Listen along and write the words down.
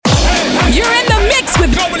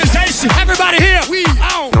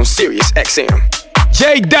Sam.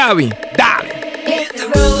 J Davi, dale. Hit the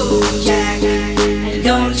road, Jack, and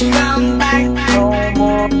don't you come back. No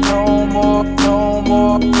more, no more, no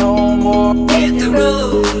more, no more. Hit the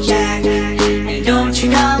road, Jack, and don't you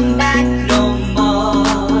come back no more.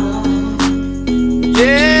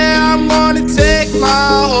 Yeah, I'm gonna take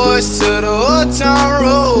my horse to the old town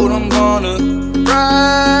road. I'm gonna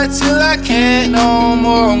ride till I can't no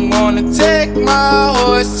more. I'm gonna take my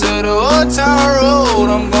horse to the old town road.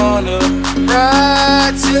 I'm gonna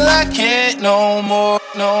ride till I can't no more,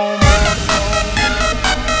 no more.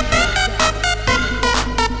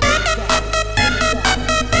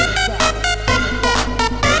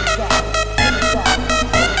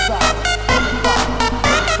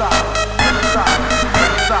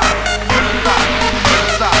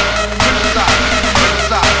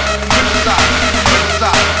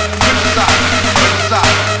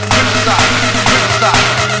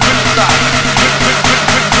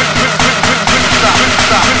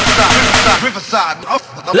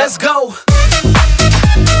 Let's go.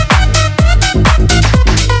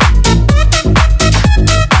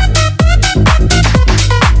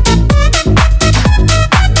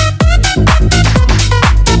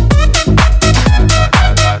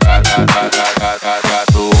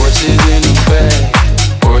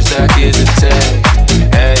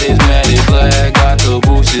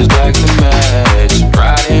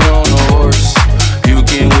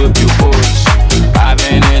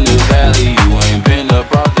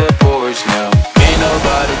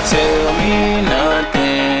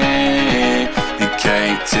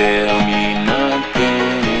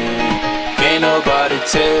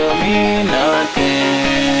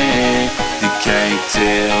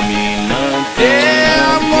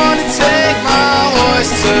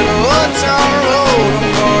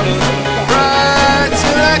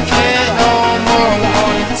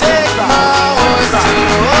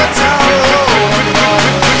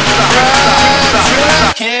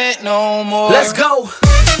 Let's go.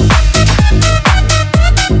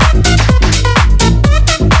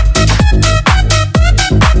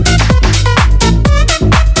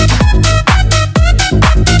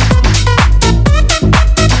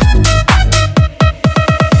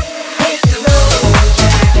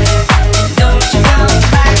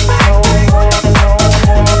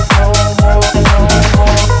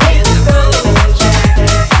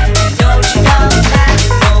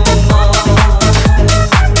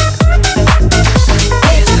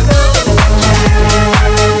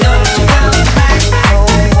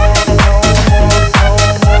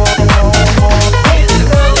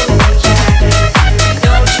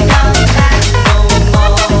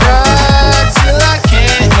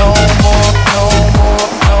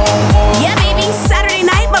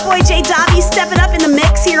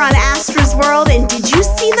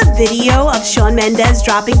 Video of Shawn Mendes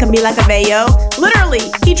dropping Camila Cabello.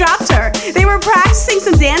 Literally, he dropped her. They were practicing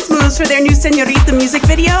some dance moves for their new Señorita music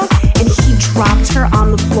video, and he dropped her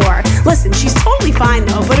on the floor. Listen, she's totally fine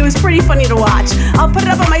though, but it was pretty funny to watch. I'll put it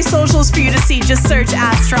up on my socials for you to see. Just search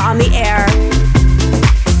Astra on the air.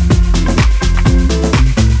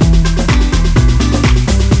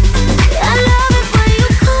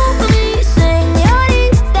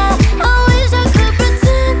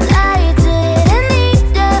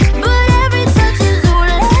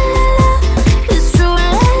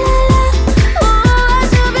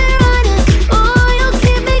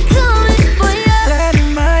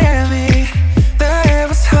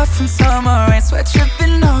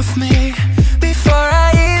 Tripping off me before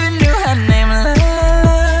I even knew her name. La la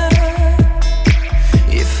la.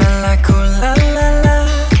 You felt like ooh la la la.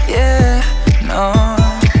 Yeah, no.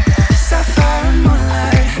 Sapphire and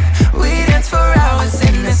moonlight, we danced for hours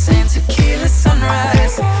in the same tequila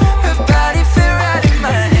sunrise. Her body fit right in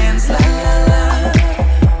my hands. La la la.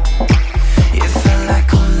 You felt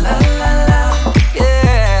like ooh la la la.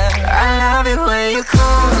 Yeah, I love it when you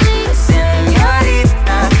call me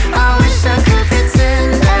señorita. I wish I could pretend.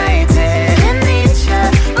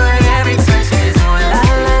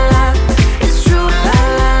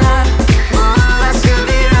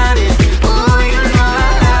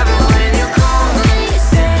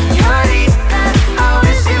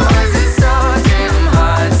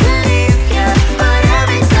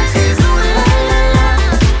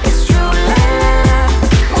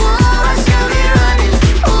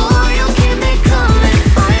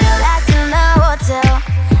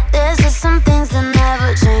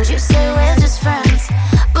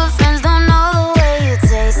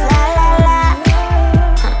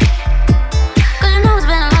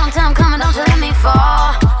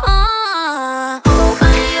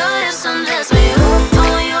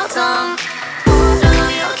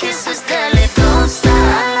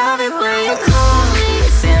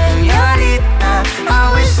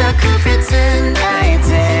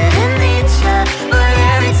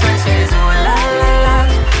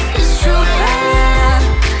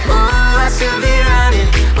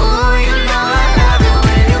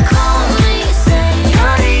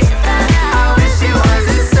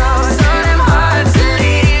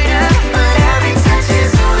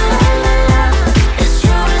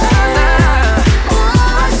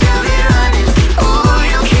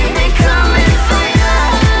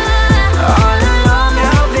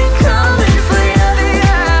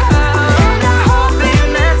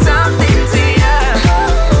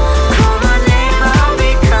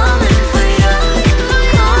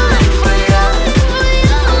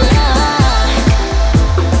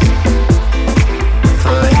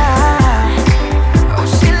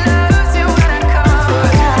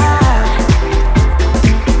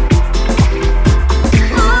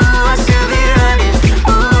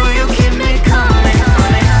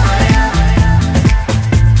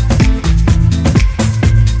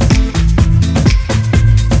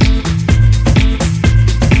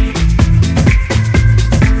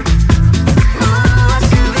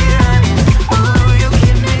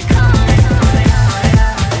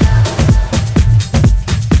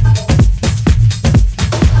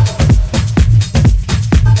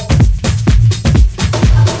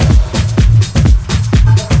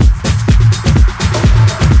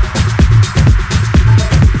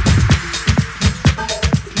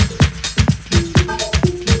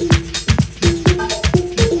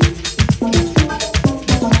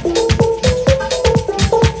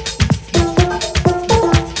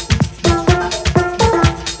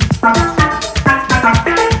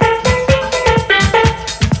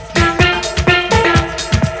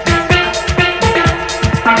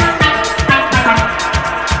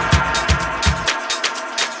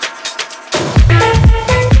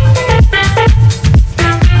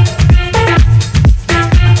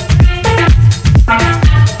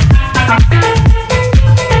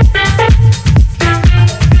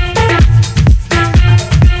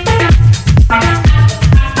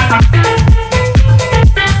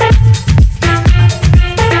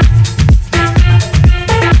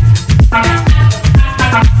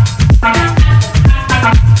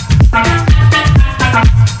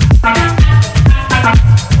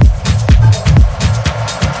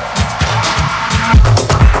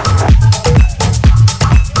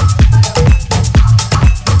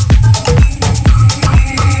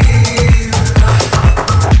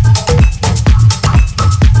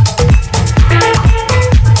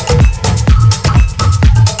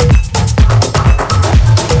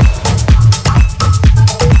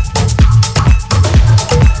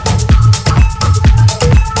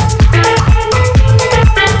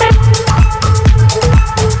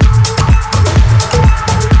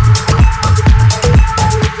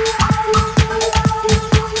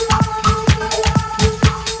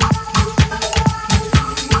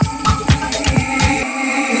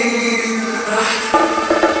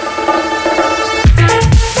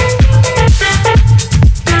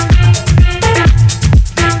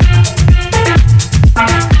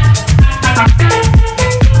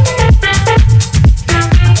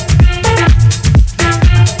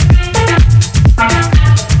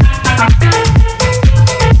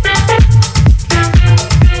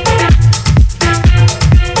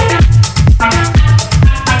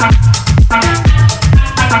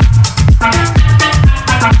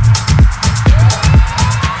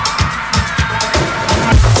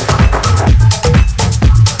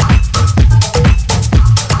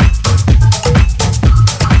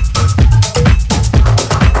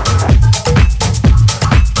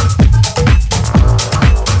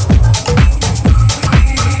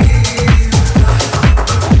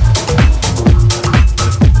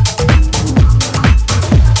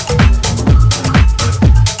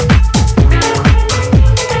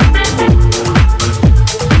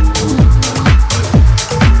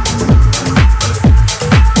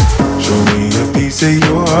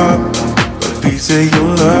 piece of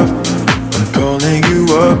your love. I'm calling you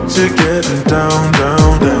up to getting down,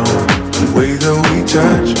 down, down. The way that we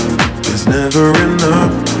touch is never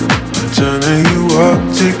enough. I'm turning you up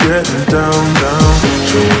to getting down, down.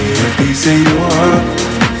 Show me a piece of your heart,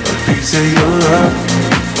 a piece of your love.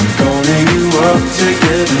 I'm calling you up to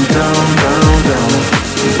getting down, down, down.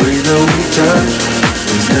 The way that we touch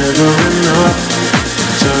is never enough.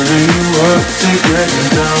 I'm turning you up to getting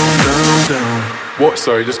down, down, down. What?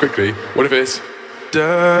 Sorry, just quickly. What if it's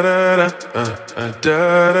da da da da da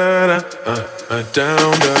da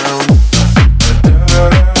down, down. Da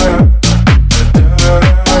da da.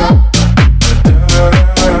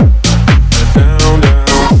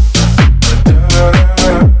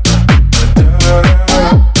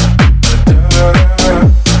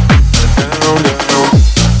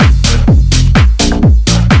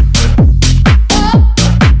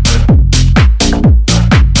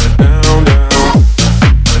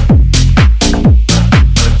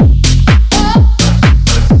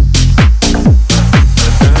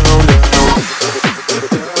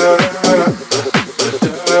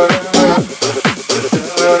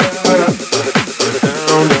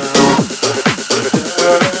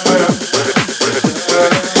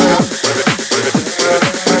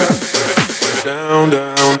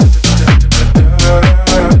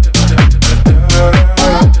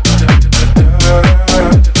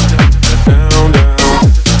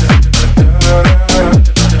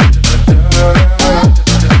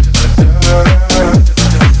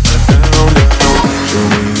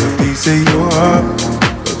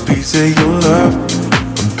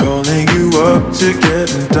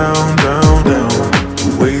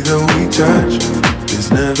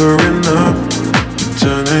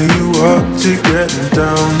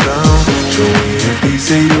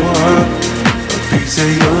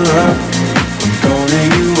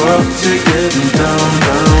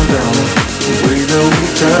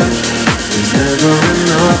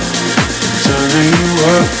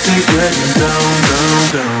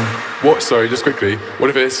 What? Sorry, just quickly. What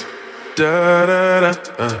if it's da da da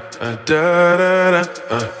da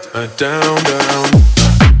da down, down.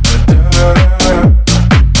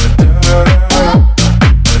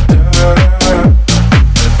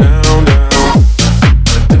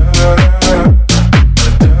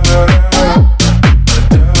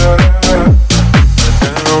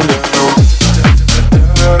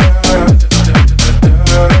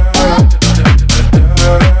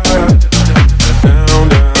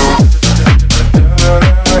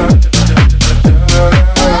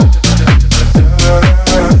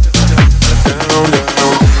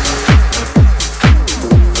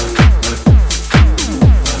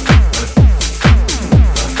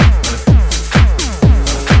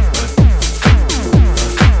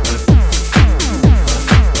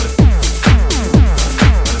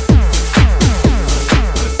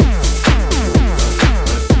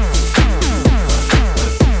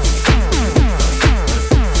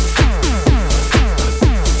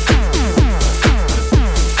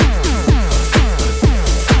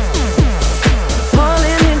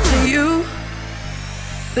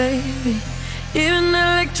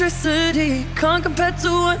 Can't compare to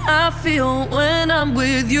what I feel when I'm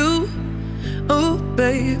with you. Oh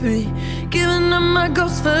baby, giving up my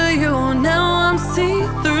ghost for you. Now I'm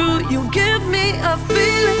see-through. You give me a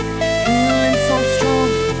feeling, feeling so strong.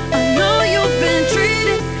 I know you've been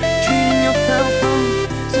treating yourself wrong,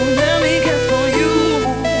 so let me care for you.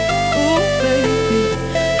 Oh baby,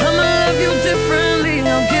 I'ma love you differently.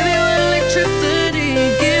 I'll give you electricity,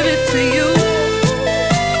 give it to you.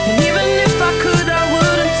 And even if I could, I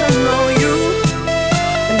wouldn't turn on you.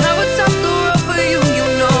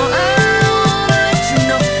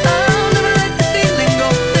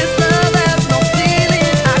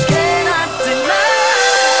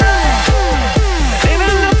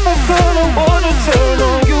 Turn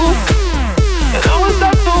on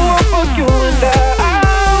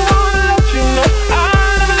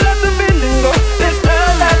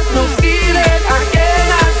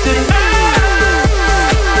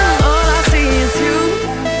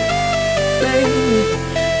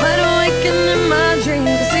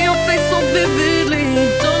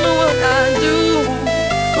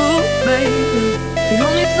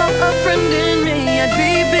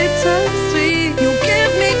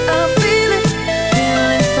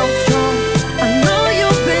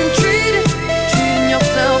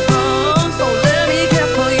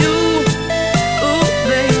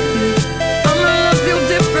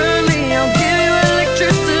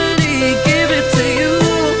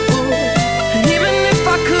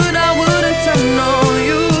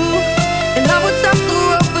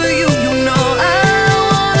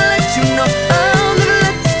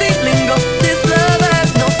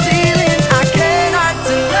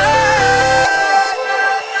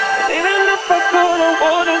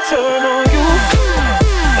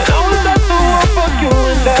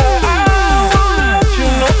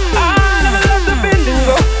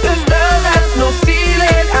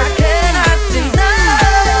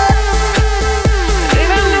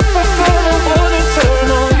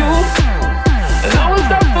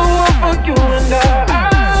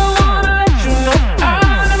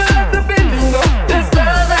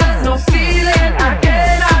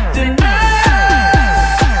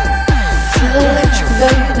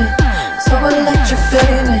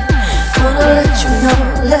Wanna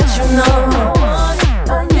let you know.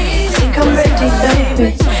 Think I'm ready, baby.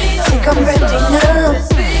 Think I'm ready now.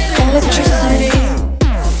 Electricity.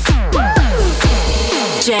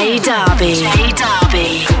 J Darby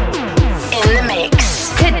in the mix.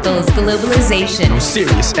 Pitbull's Globalization.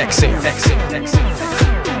 Sirius XM.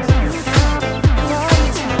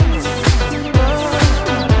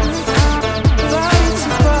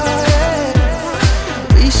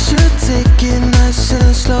 We should take it nice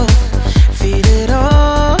and slow. Feed it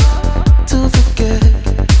all to forget.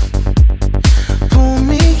 Pull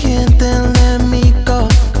me in, then let me go.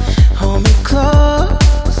 Hold me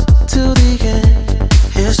close to the end.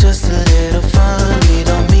 It's just a little fun, we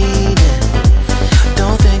don't mean it.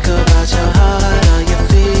 Don't think about your heart or your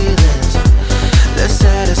feelings. Let's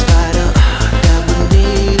satisfy the that we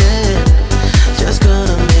need it. Just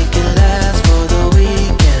gonna make it last for the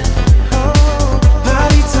weekend.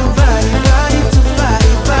 Body to body, body to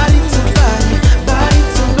body, body to body, body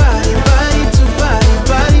to body, body to body,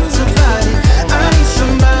 body to body. I need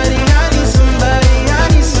somebody, I need somebody, I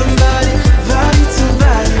need somebody. Body to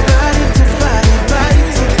body, body to body, body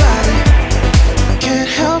to body. Can't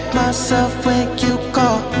help myself when you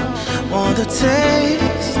call. Want the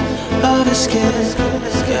taste of your skin.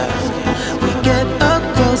 We get up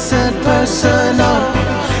close and personal.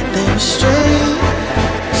 Then we're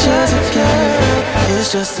strangers again. It's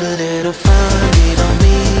just a little fun, we don't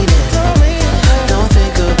mean it. Don't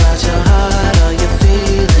think about your heart or your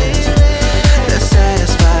feelings. Let's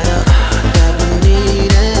satisfy the that we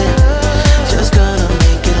need it. Just gonna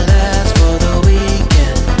make it last for the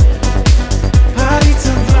weekend. Body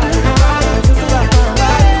to body, body to body,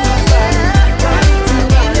 body to body, body to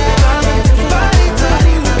body, body to body,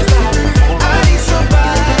 body to body. I need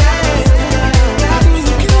somebody.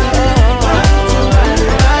 Body to body,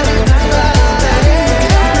 body to body, body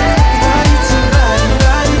to body, body to body,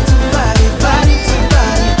 body to body, body to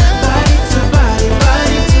body, body to body,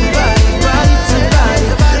 body to body, body to body.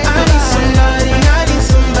 I need somebody, I need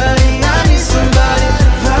somebody, I need somebody.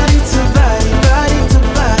 Body to body, body to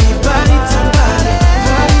body, body to body,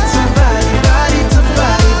 body to body, body to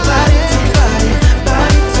body, body to body,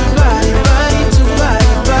 body to body, body to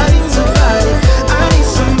body, body to body. I need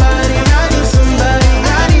somebody, I need somebody,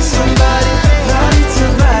 I need somebody. Body to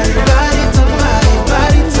body, body to body,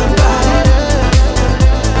 body to body.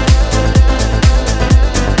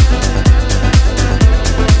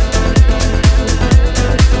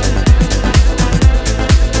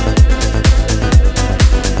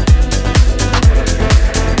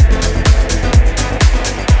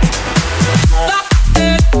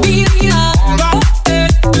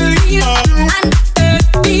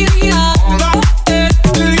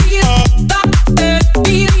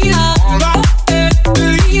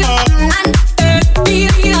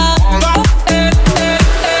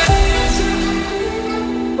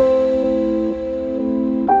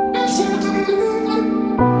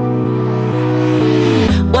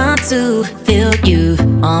 Want to feel you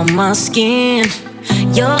on my skin.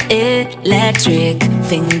 Your electric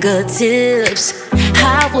fingertips.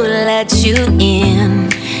 I would let you in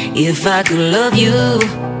if I could love you.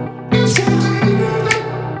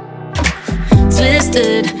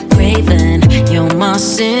 Twisted, craving, you're my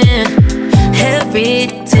sin. Every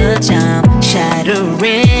touch I'm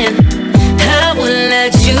shattering. I would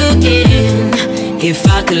let you in if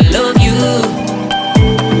I could love you.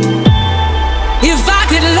 If I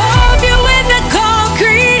could love you with a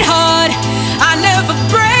concrete heart, I never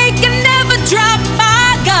break and never drop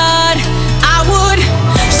my guard. I would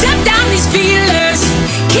shut down these feelers,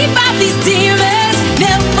 keep out these demons,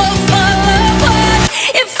 never fall apart.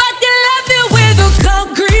 If I could love you with a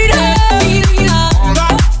concrete heart.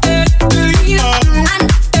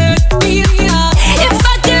 If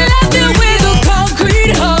I could love you with a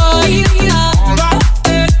concrete heart.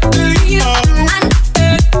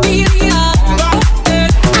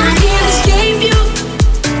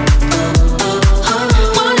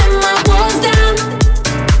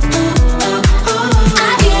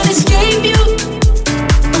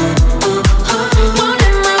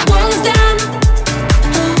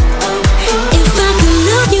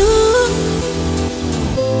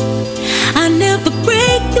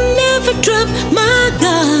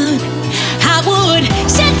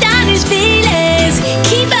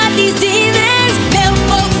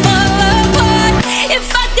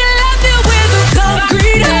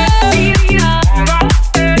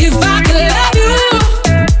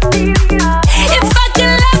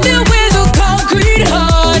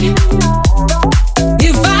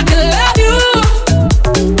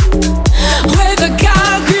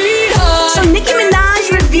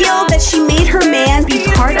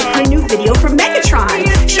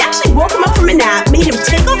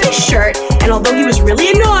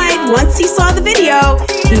 he saw the video,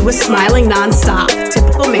 he was smiling nonstop.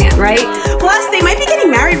 Typical man, right? Plus, they might be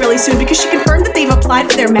getting married really soon because she confirmed that they've applied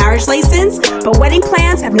for their marriage license, but wedding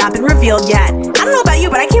plans have not been revealed yet. I don't know about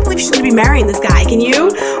you, but I can't believe she's going to be marrying this guy. Can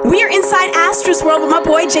you? We are inside Astro's world with my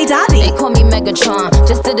boy J Dobby. They call me Megatron,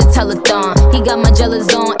 just did a telethon. He got my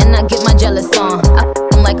jealous on, and I get my jealous on. I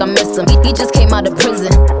him like I miss him. He just came out of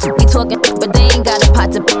prison. He talking, but they ain't got a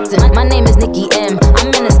pot to piss in. My name is Nicki M.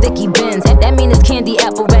 I'm in a sticky Benz. That mean it's candy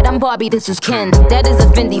apple red. I'm Barbie, this is Ken. That is a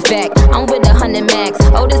Fendi fact. I'm with 100 max.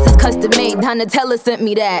 Oh, this is custom made. Donatella sent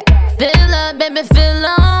me that. Fill up, baby, fill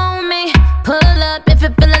on me. Pull up if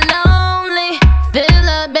you're feeling lonely. Fill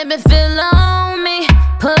up, baby, fill on me.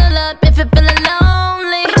 Pull up if you're feeling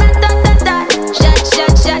lonely.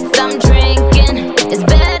 Shots, I'm drinking. It's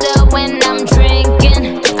better when I'm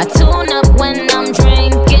drinking. I tune up when I'm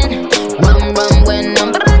drinking. Rum when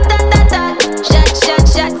I'm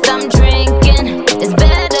shots, I'm drinking. It's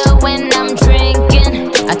better when I'm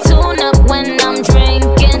drinking. I tune up when I'm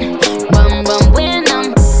drinking. Rum when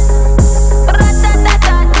I'm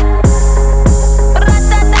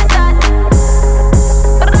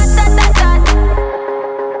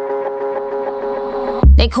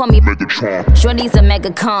They call me Megatron. Shorty's a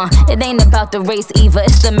megacon. It ain't about the race either,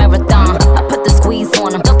 it's the marathon. I put the squeeze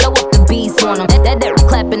on him, throw up the bees on him. That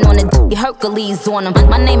clapping on the Hercules on him.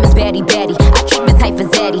 My name is Batty. I keep it tight for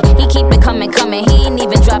Zaddy. He keep it coming. He ain't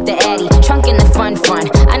even dropped the Addy. Trunk in the front.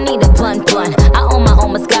 I need a blunt. I own my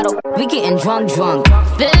own Moscato. We getting drunk.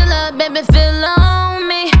 Fill up, baby, fill on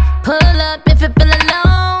me. Pull up if you're feeling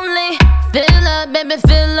lonely. Fill up, baby,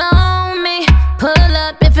 fill on me. Pull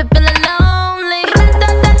up if you're feeling lonely.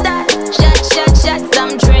 Shots,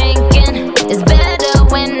 I'm drinking. It's better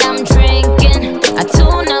when I'm drinking. I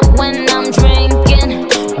tune up when I'm drinking.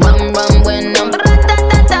 Rum when I'm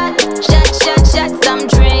shots, I'm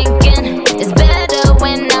drinking. It's better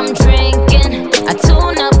when I'm drinking. I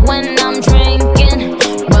tune up when I'm drinking.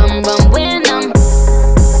 Rum when I'm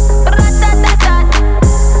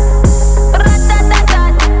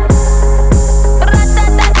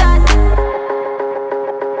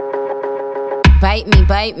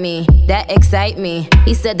Bite me, that excite me.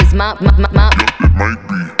 He said this my. It might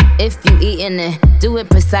be. If you eatin' it, do it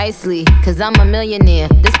precisely. Cause I'm a millionaire,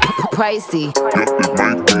 this pricey. It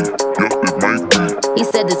might be. He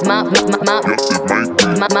said this my. It might be.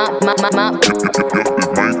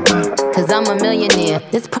 Cause I'm a millionaire,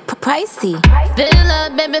 this pricey. Fill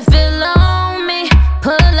up, baby, fill on me.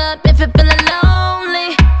 Pull up if you're feeling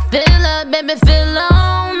lonely. Fill up, baby, fill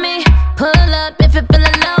on me. Pull up if you're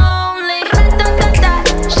feeling lonely.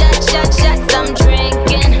 Shots, I'm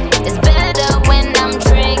drinking. It's better when I'm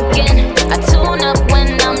drinking. I tune up when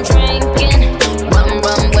I'm drinking. Rum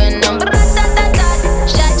when I'm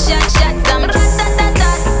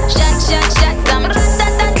shots, I'm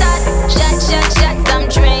shots, I'm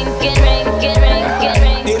drinking.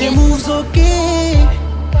 तेरे moves okay,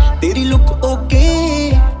 तेरी look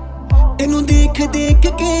okay. तेनू देख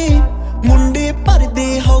के मुंडे परदे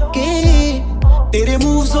होके. तेरे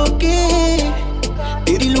moves okay,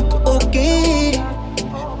 तेरी look okay.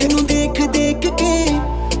 तेनू देख के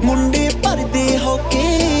मुंडे परदे होके.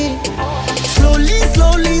 Slowly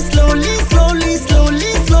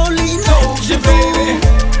now je baby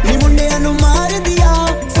नी मुंडियां नू मार दिया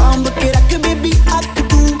सांभ के रख बेबी अख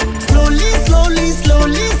तू. Slowly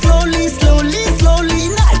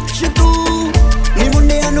नाच तू नी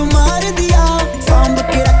मुंडियां नू मार दिया सांभ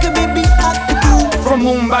के रख बेबी अख तू. From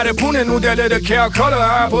Mumbai to Pune, New Delhi to Calcutta,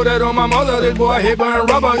 I put it on my mother. This boy hit burn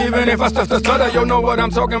rubber, even if I stutter. You know what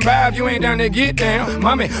I'm talking about. If you ain't down to get down,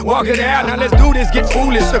 mommy, walk it out. Now let's do this. Get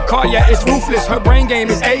foolish. The car, yeah, it's ruthless. Her brain game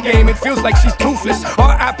is A game. It feels like she's toothless.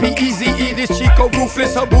 R.I.P.E.Z.E. This Chico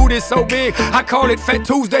ruthless. Her booty is so big. I call it Fat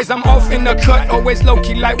Tuesdays. I'm off in the cut. Always low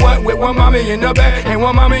key like what? With one mommy in the back and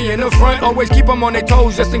one mommy in the front. Always keep them on their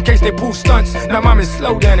toes just in case they pull stunts. Now mommy,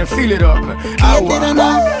 slow down and feel it up.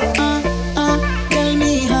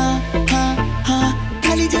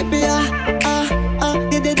 खाली जेब पे आ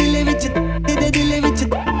दे दिल विच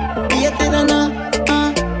ये तेरा ना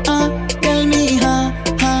tell me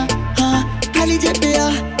खाली जेब पे आ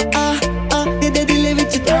दे दिल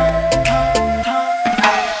विच.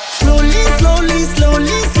 Slowly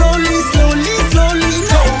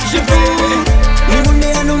now je baby नी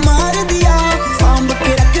मुंडियां नू मार दिया सांभ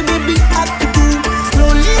के रख बेबी अख तू.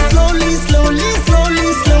 Slowly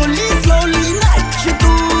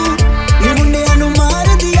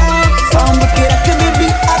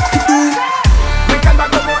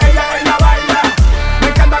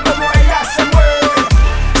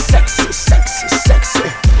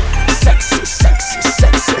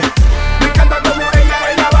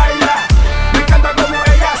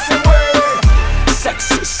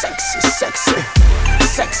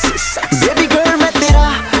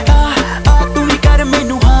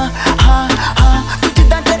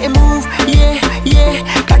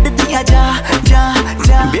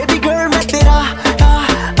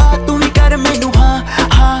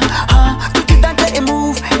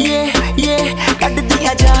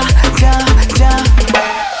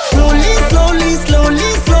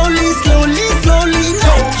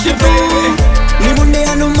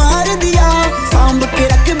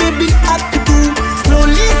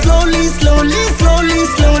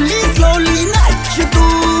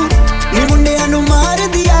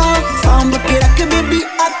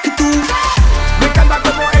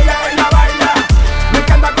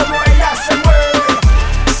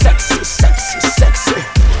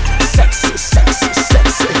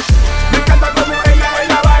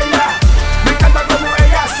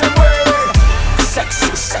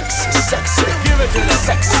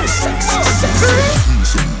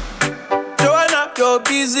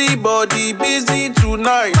body busy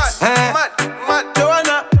tonight. Mad.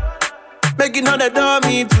 Joanna, making all the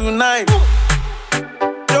dummy tonight.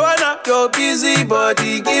 Joanna, your busy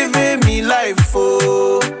body giving me life,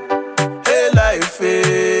 oh. Hey, life,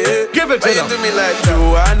 hey. Give it to them. Why you do me like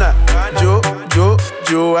Joanna?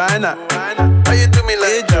 Joanna. Why you do me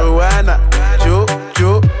like Joanna?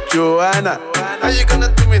 Joanna. How you gonna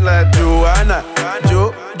do me like Joanna?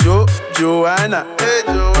 Joanna. Hey,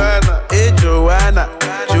 Joanna. Hey, Joanna.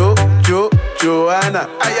 Joanna.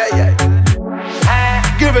 Ay.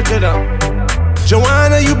 Give it to them.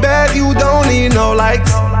 Joanna, you bad, you don't need no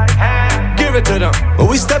lights. Give it to them. When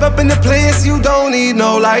we step up in the place, you don't need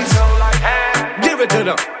no lights. Give it to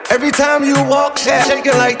them. Every time you walk,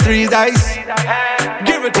 shaking like 3 dice.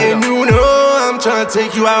 Give it to them. And you know I'm trying to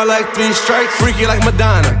take you out like 3 strikes. Freaky like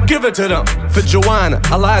Madonna. Give it to them. For Joanna,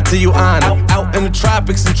 I lied to you, Anna. Out in the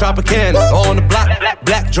tropics and Tropicana. On the block,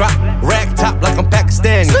 black drop, rag top like I'm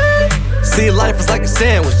Pakistani. See, life is like a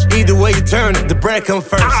sandwich. Either way you turn it, the bread come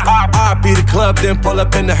first. RP the club, then pull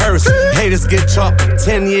up in the hearse. Haters get chalked.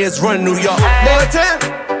 10 years run New York. More 10.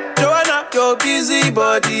 Joanna, your busy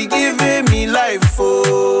body giving me life,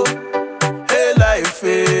 oh. Hey, life,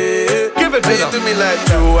 hey. Give it to them. How you do me like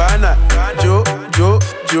Joanna?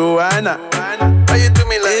 Joanna. How you do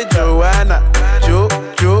me like Joanna?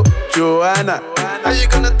 Joanna. How you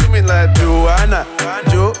gonna do me like Joanna?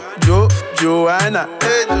 Joanna.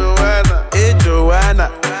 Hey, Joanna. Hey, Joanna.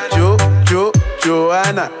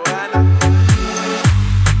 Joanna.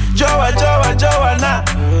 Joanna.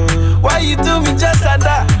 Why you do me just like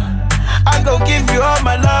that? I gon' give you all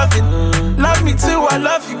my loving. Love me too, I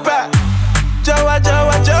love you back.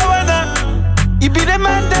 Joanna. You be the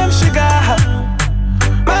man, damn sugar.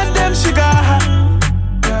 Man, damn sugar.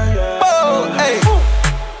 Oh, hey.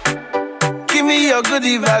 Give me your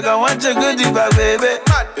goodie bag, I want your goodie bag, baby.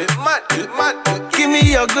 Mad. Give me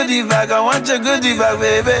your goodie bag, I want your goodie bag,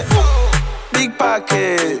 baby. Big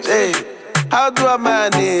package, hey. How do I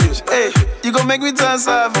manage? Hey, you gon' make me turn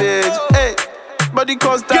savage. Hey, body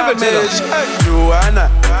cause damage. Hey, Joanna,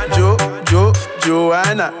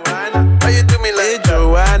 Joanna. How you do me like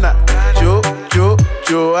Joanna?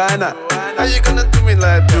 Joanna. How you gonna do me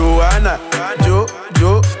like Joanna?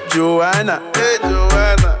 Joanna. Hey,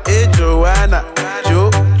 Joanna. Hey, Joanna.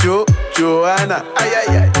 Joanna.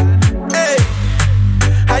 Ay. Hey,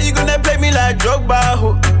 how you gonna play me like Drogba?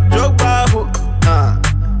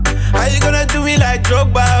 How you gonna do me like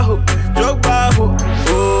Drogba?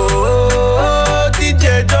 Oh,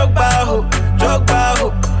 DJ Drogba.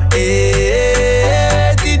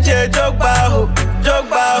 Hey, DJ Drogba.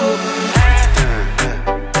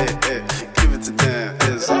 Hey, give it to them.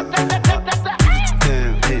 It's up.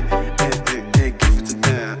 Damn, hey, give it to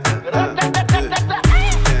them.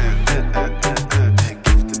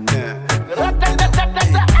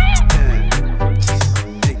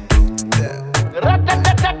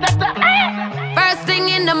 First thing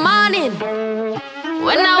in the morning,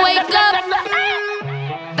 when I wake up,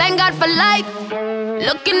 thank God for life.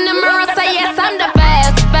 Look in the mirror, say yes, I'm the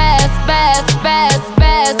best.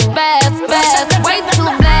 Way too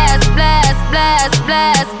blessed.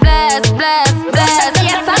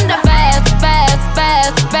 Yes, I'm the best.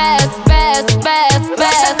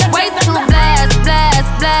 Way too blessed.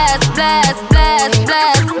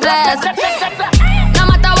 No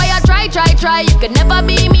matter where you try, you can never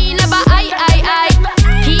be me, never I.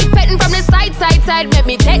 Keep petting from the side, make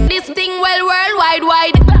me take this thing well worldwide.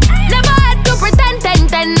 Never had to pretend,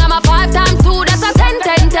 10. I'm a 5 times 2, that's a 10.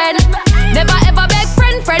 Never ever beg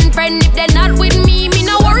friend. If they're not with me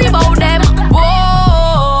no worry about them.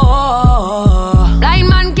 Whoa, blind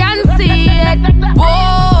man can see it.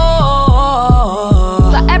 Whoa,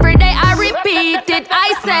 so every day I repeat it.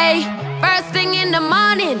 I say, first thing in the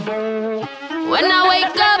morning, when I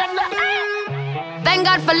wake up, thank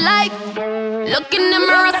God for life. Look in the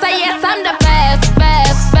mirror, say yes, I'm the best.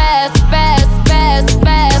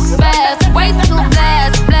 Way too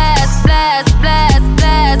blessed.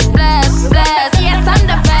 Yes, I'm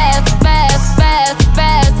the best.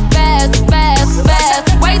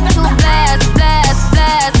 Way too blessed.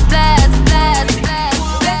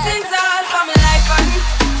 Blessings all for my life and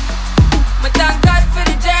I thank God for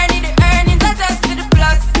the journey, the earnings are just for the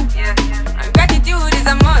plus. And gratitude is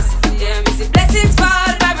a must. Yeah, me see blessings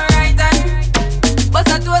fall by my right hand.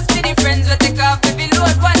 But I toast to the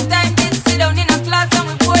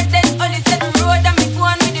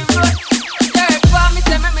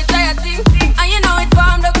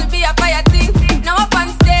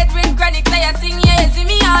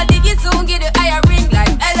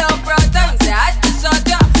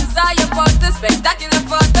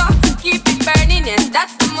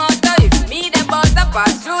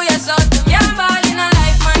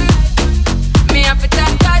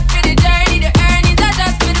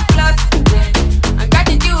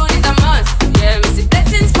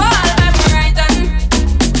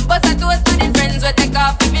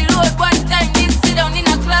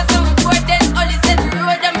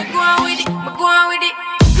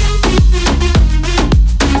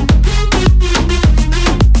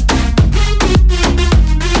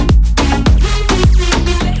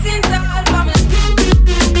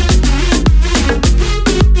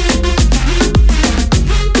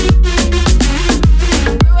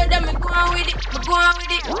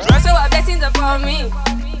show blessings upon me.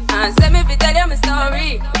 And send me to tell you my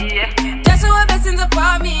story. Just show blessings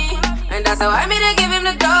upon me. And that's how I made to give him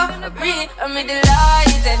the glory. I'm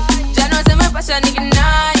delighted. Jah knows that my passion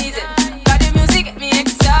ignited. Got the music get me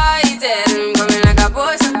excited. I'm coming like a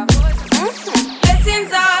potion.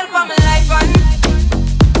 Blessings all for my life and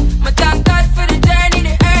my thank God for the journey.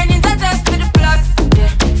 The earnings are just for the plus.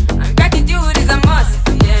 Yeah. And gratitude is a must.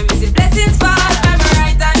 Yeah, me see blessings fall by my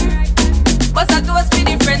right hand. But I toast for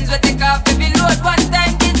the friends we take off every load. One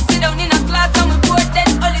time did sit down in a class and we both then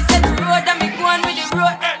only said the road and me go on with the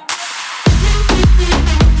road.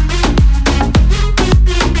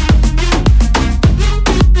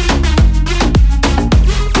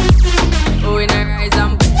 Oh, in a rise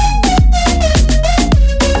and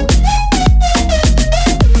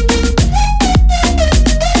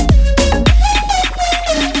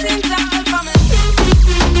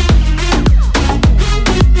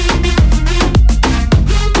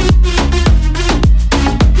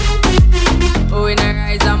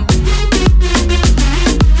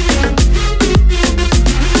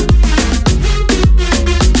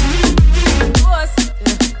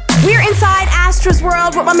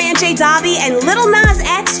World with my man J Dobby, and Lil Nas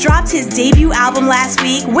X dropped his debut album last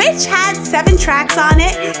week, which had 7 tracks on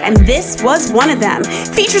it, and this was one of them.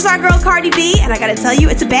 Features our girl Cardi B, and I gotta tell you,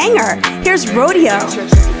 it's a banger. Here's Rodeo.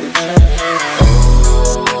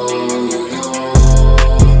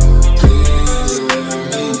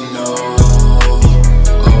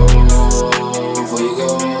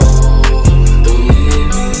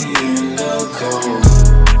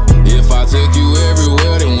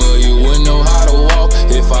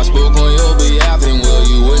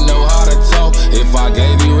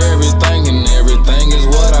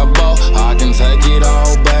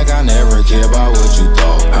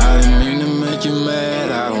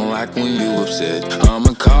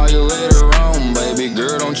 I'ma call you later on, baby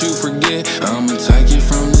girl, don't you forget. I'ma take you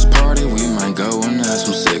from this party, we might go and have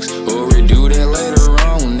some sex. Or we do that later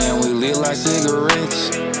on, and we lit like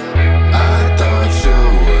cigarettes. I thought you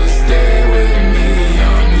would stay with me,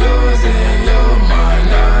 I'm yours and you're mine,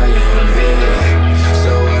 I am there.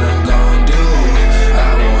 So what I'm gonna do,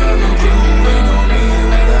 I won't have no clue, ain't no me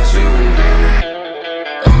without you.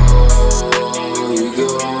 Oh, you go.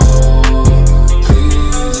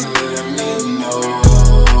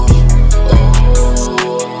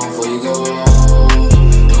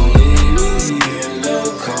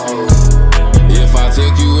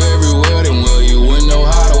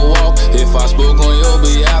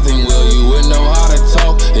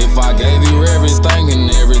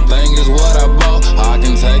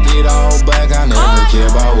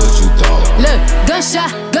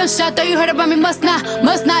 Gunshot, thought you heard about me, must not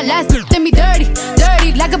last. Did me dirty,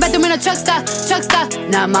 like a bathroom in a truck stop.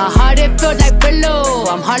 Now my heart, it feels like Brillo.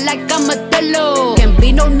 I'm hard like I'm a Dello. Can't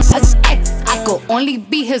be no ex, I could only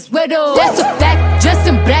be his widow. That's a fact, dressed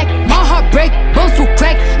in black, my heart break, bones will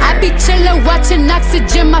crack. I be chillin', watching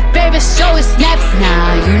Oxygen, my favorite show is Snaps.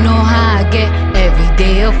 Now you know how I get, every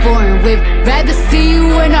day a foreign whip. Rather see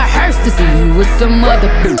you in a hearse than see you with some other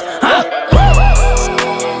bitch. Huh?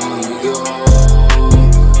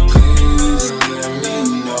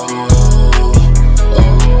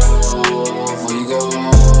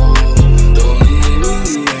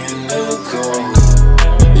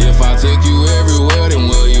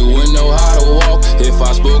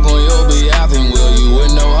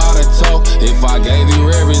 If I gave you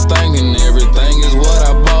everything and everything is what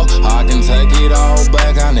I bought, I can take it all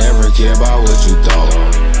back, I never care about what you thought.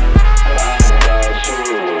 I thought you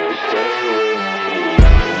would stay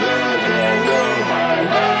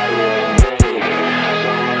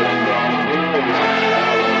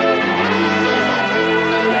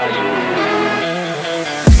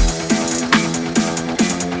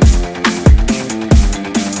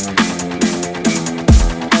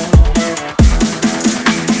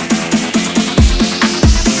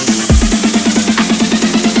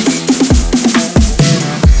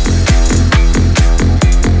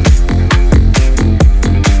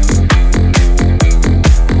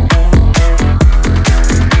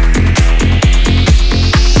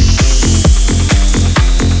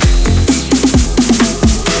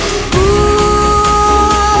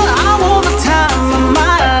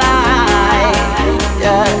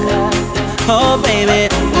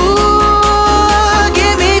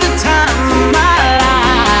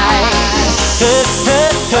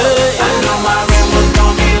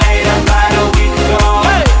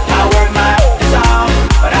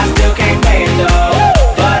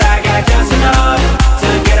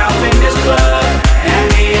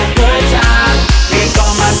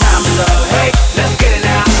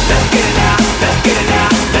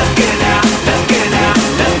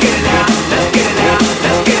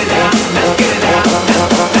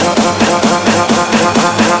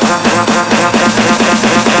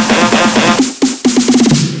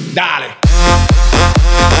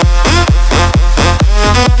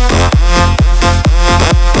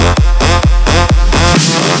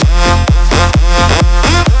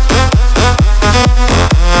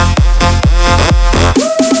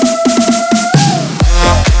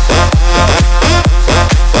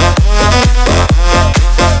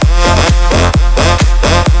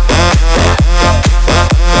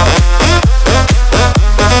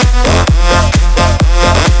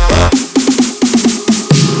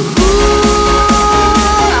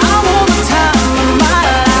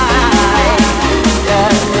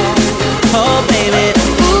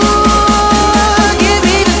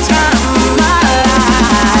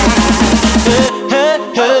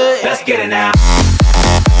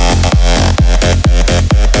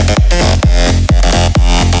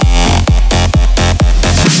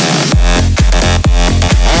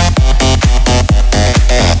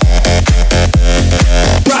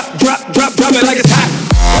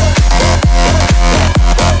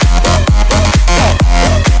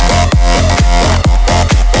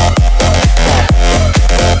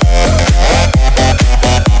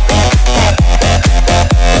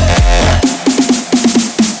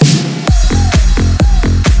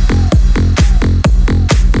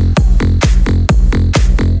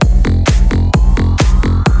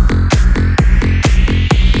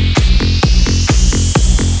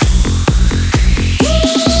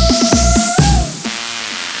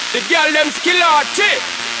shorty.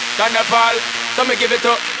 Thunderball, so me give it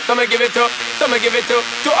to, so me give it to, so me give it to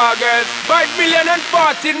our girls.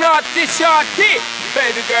 5,040,000 naughty shorty.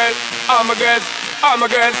 Baby girl, all my girls, all my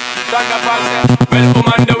girls. Thunderball say, well,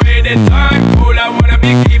 woman, the way the time cool, I wanna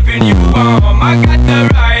be keeping you warm. I got the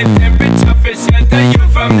right temperature for shelter you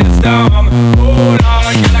from the storm. Hold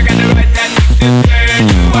on, girl, I got the right techniques to turn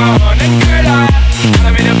you on. And girl, I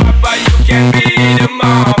wanna be the papa, you can be the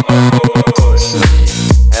mom. Push me,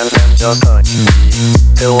 and then just touch me,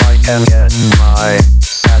 till I can get my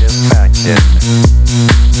satisfaction.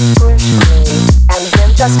 Push me, and then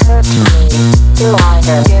just hurt me, till I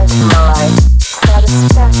can get my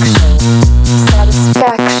satisfaction.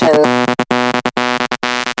 Satisfaction.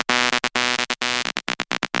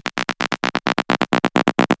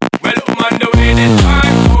 Well, woman, the way the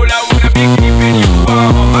time cool, I wanna be keeping you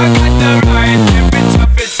warm. I got the right temperature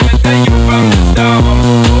for shelter you from the storm.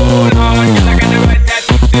 Hold on, girl, I got the right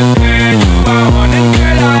tactics to turn you on. And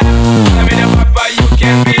girl, I wanna be the papa, you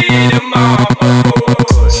can be the mom.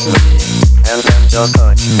 Push me, and then just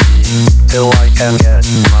touch me, till I can get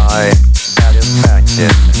my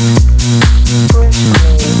satisfaction. Push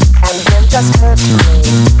me, and then just hurt me,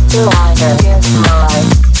 till I can get my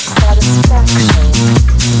satisfaction.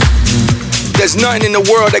 There's nothing in the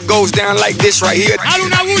world that goes down like this right here.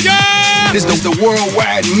 This is the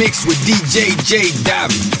worldwide mix with DJ J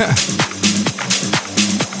Davi.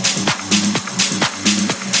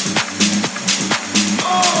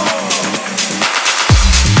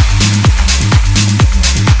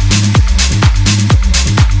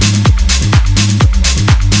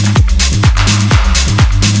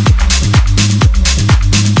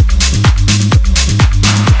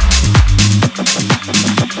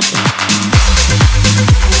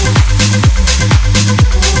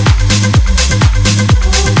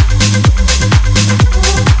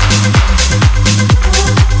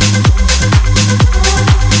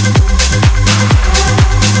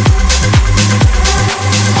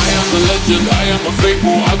 I am a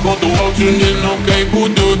fable. I go to auction in okay, who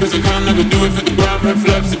do this? I can never do it for the gram and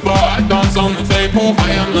flexible. I dance on the table.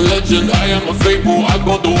 I am the legend, I am a fable. I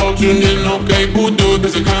go to auction in okay, who do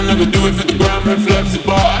this? I can never do it for the gram and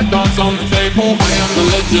flexible. I dance on the table. I am the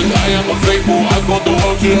legend, I am a fable. I go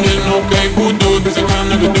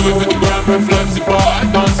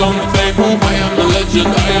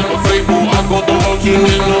to auction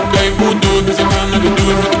in okay, who do this? I can never do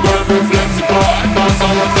it for the gram and flexible. I dance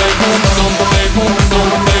on the table, on the table, on the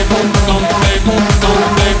table, on the table, on the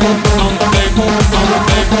table, on the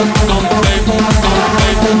table, on the table, on the table, on the table.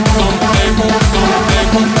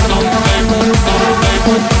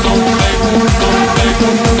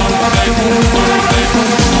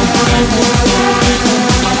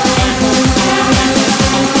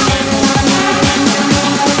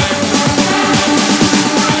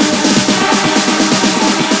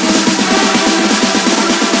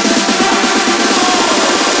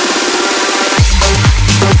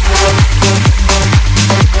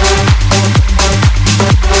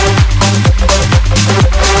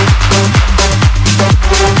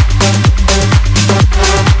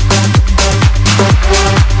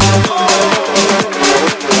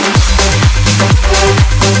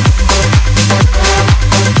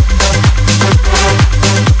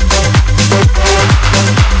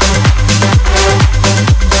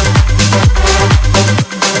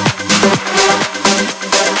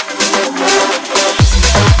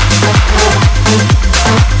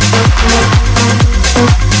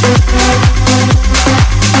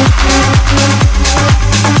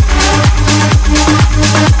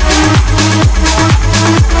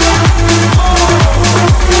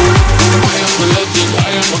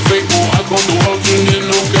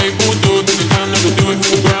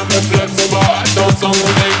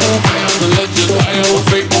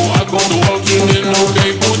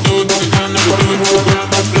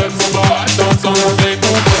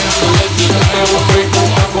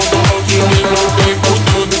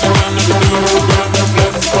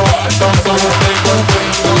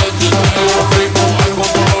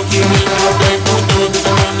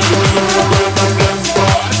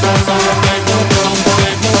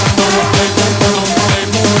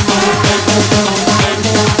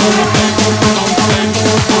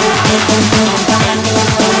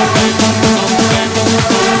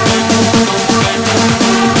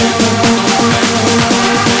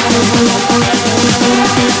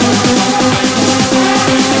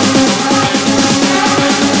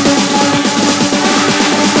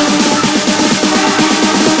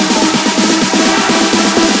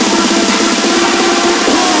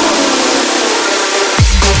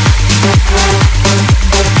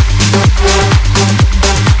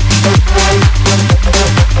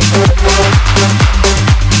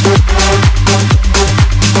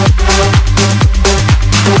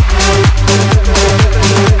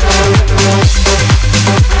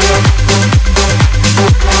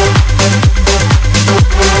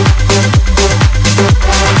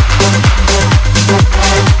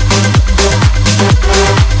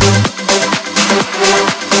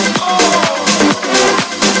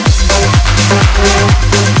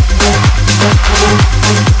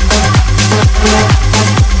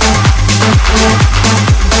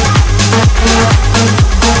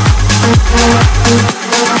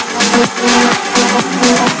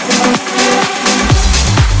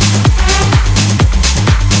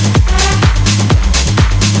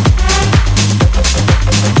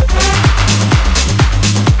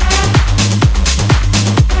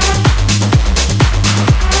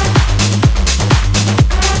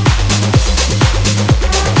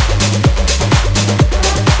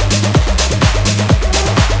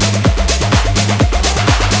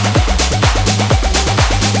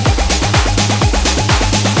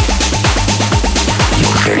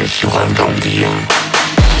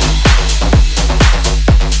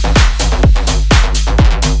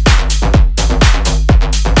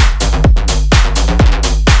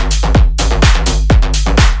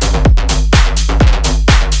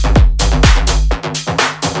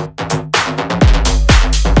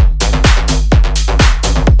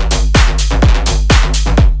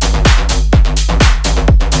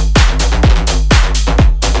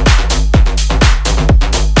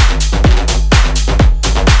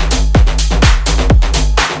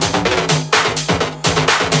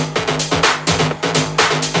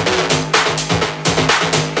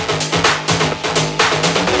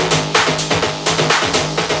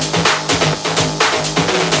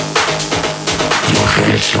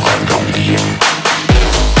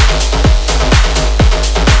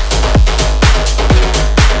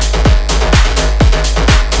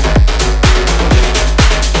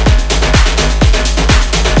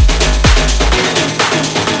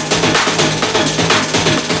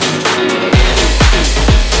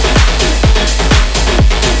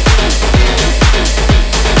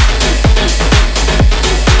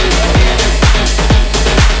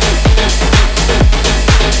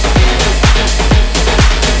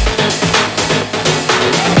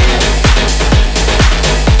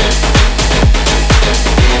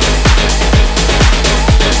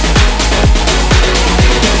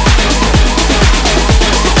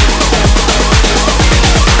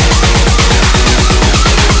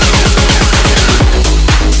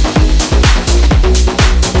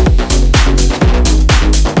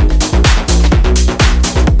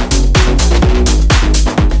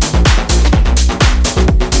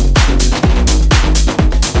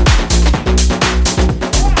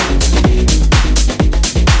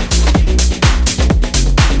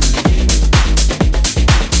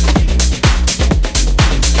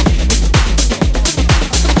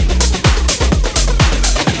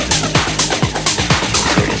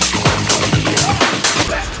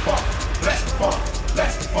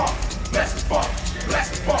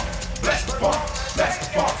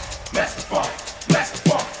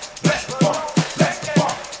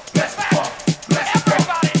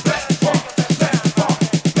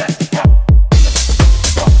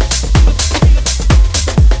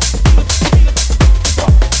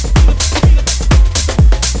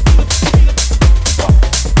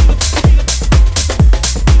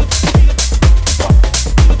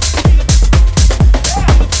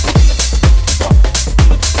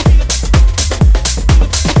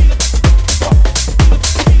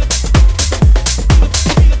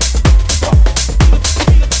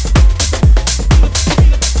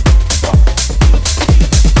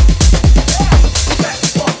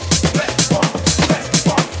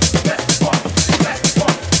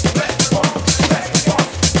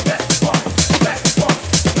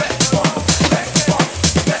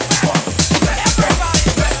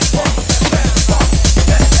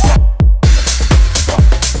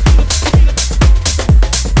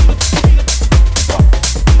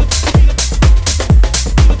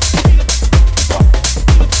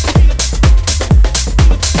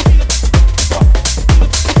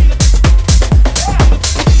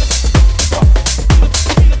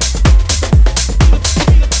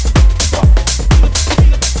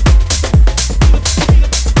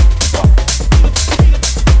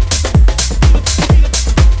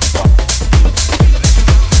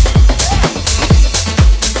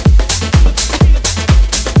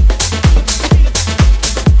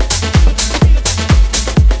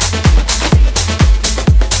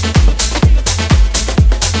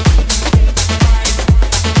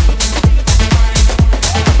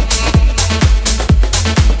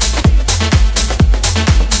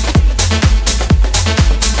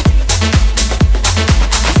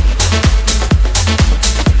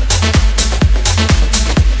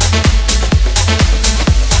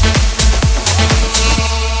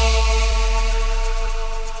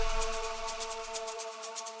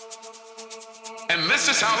 And this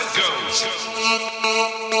is how it goes.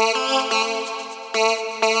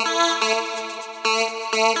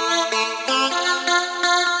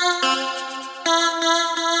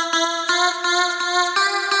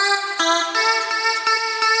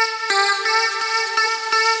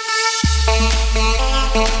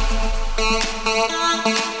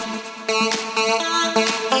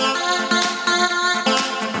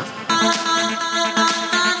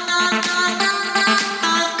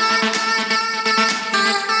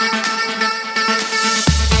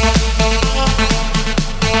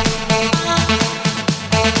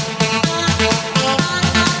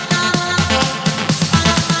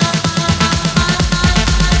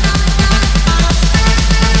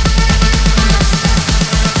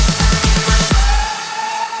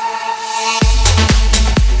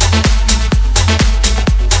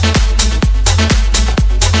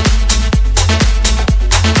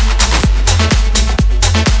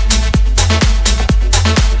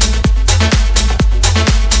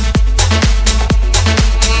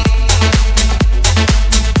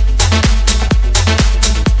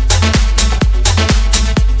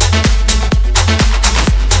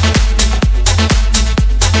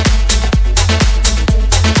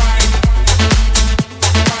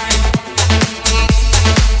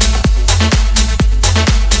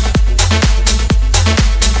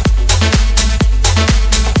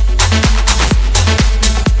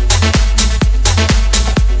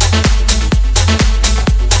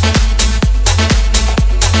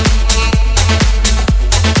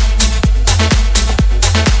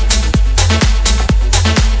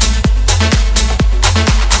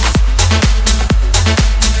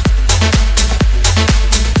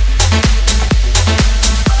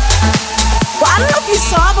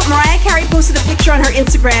 our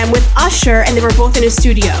Instagram with Usher, and they were both in a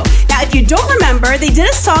studio. Now, if you don't remember, they did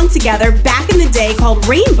a song together back in the day called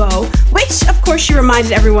Rainbow, which, of course, she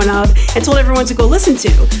reminded everyone of and told everyone to go listen to.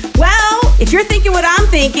 Well, if you're thinking what I'm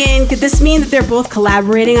thinking, could this mean that they're both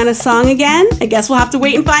collaborating on a song again? I guess we'll have to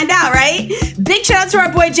wait and find out, right? Big shout out to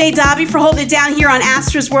our boy Jay Dobby for holding it down here on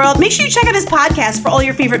Astra's World. Make sure you check out his podcast for all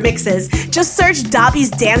your favorite mixes. Just search Dobby's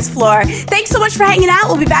Dance Floor. Thanks so much for hanging out.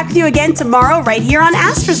 We'll be back with you again tomorrow right here on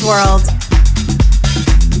Astra's World.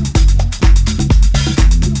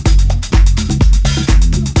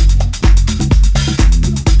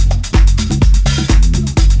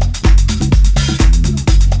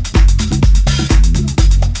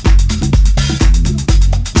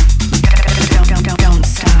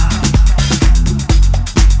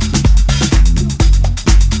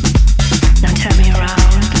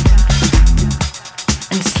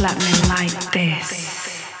 Slap me like this.